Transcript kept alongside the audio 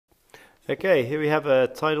Okay, here we have a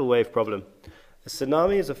tidal wave problem. A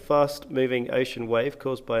tsunami is a fast-moving ocean wave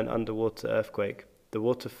caused by an underwater earthquake. The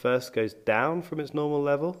water first goes down from its normal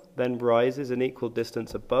level, then rises an equal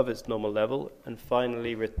distance above its normal level, and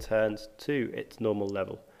finally returns to its normal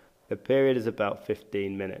level. The period is about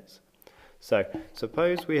 15 minutes. So,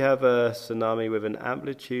 suppose we have a tsunami with an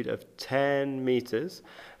amplitude of 10 meters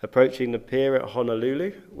approaching the pier at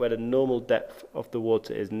Honolulu, where the normal depth of the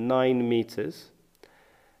water is 9 meters.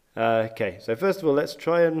 Okay, so first of all, let's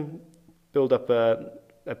try and build up a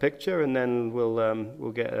picture, and then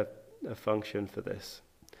we'll get a function for this.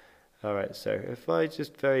 All right, so if I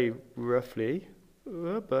just very roughly,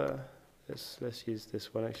 let's use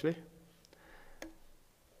this one actually.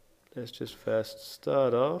 Let's just first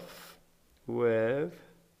start off with,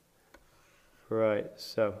 right,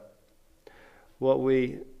 so what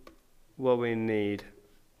we need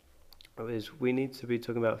is we need to be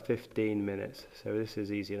talking about 15 minutes. So this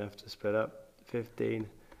is easy enough to split up. 15,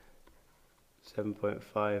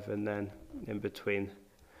 7.5, and then in between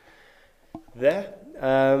there.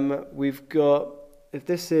 We've got, if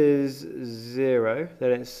this is 0,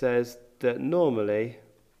 then it says that normally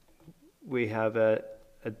we have a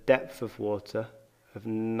depth of water of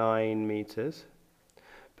 9 meters,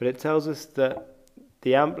 but it tells us that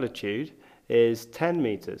the amplitude is 10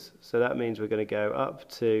 meters, so that means we're going to go up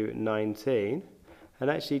to 19 and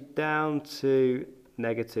actually down to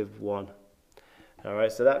 -1. All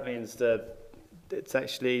right, so that means that it's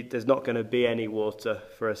actually, there's not going to be any water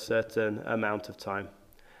for a certain amount of time.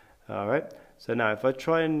 All right, so now if I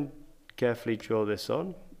try and carefully draw this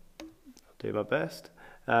on, I'll do my best.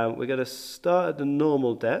 We're going to start at the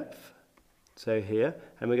normal depth, so here,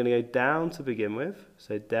 and we're going to go down to begin with,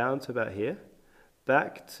 so down to about here,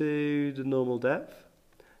 back to the normal depth,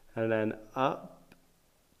 and then up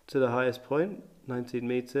to the highest point, 19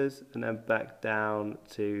 meters, and then back down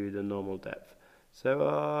to the normal depth. So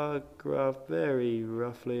our graph, very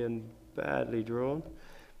roughly and badly drawn,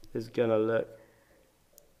 is going to look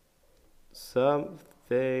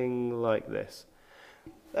something like this.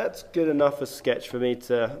 That's good enough a sketch for me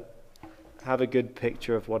to have a good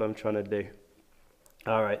picture of what I'm trying to do.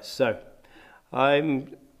 All right, so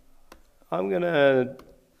I'm going to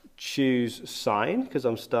choose sine because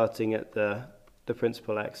I'm starting at the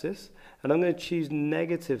principal axis, and I'm going to choose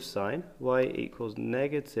negative sine, y equals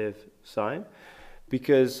negative sine,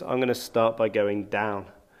 because I'm going to start by going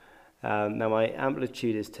down. Now my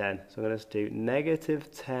amplitude is 10, so I'm going to do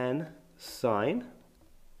 -10 sine,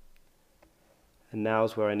 and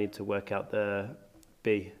now's where I need to work out the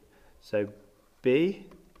b. So b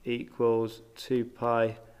equals 2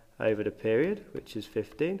 pi over the period, which is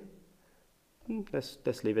 15.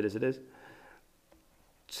 Let's leave it as it is.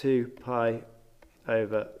 2 pi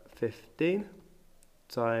over 15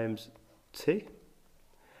 times t.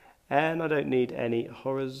 And I don't need any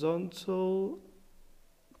horizontal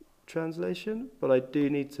translation, but I do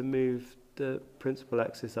need to move the principal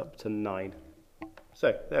axis up to 9.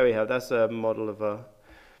 So there we have. That's a model of a.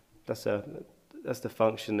 That's the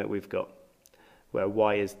function that we've got, where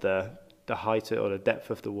y is the height or the depth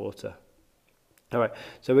of the water. All right,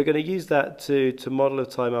 so we're going to use that to model a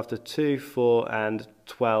time after 2, 4, and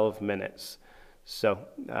 12 minutes. So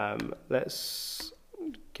let's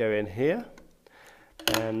go in here,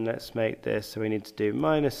 and let's make this, so we need to do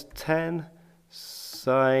 -10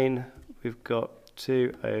 sine, we've got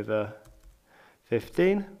 2 over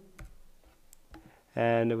 15,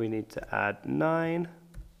 and we need to add 9.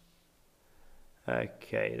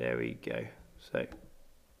 Okay, there we go. So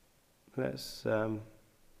let's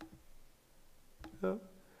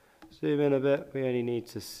zoom in a bit. We only need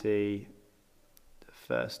to see the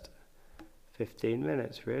first 15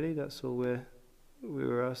 minutes, really. That's all we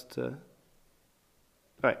were asked to.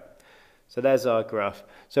 Right, so there's our graph.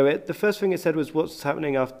 So the first thing it said was what's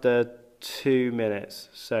happening after 2 minutes.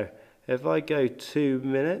 So if I go 2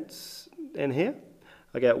 minutes in here,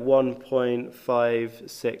 I get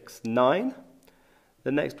 1.569.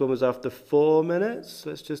 The next one was after 4 minutes.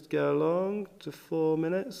 Let's just go along to 4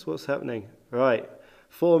 minutes. What's happening? Right,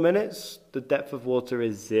 4 minutes, the depth of water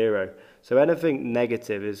is 0. So anything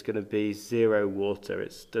negative is going to be 0 water.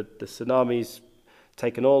 It's the tsunami's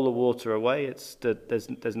taken all the water away.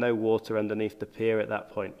 There's no water underneath the pier at that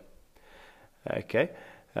point. Okay,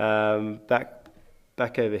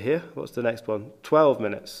 back over here. What's the next one? 12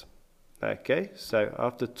 minutes. Okay, so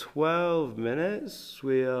after 12 minutes,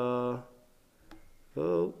 we are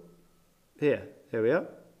here we are.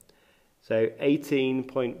 So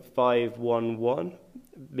 18.511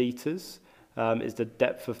 meters is the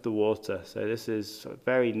depth of the water. So this is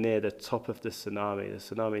very near the top of the tsunami. The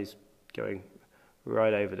tsunami's going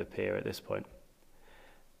right over the pier at this point.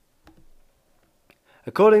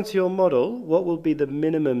 According to your model, what will be the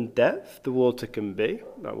minimum depth the water can be?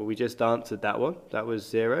 Well, we just answered that one. That was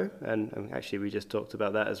 0, and actually we just talked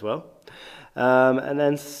about that as well. And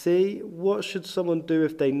then C, what should someone do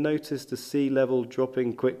if they notice the sea level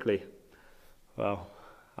dropping quickly? Well,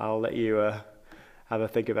 I'll let you have a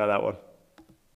think about that one.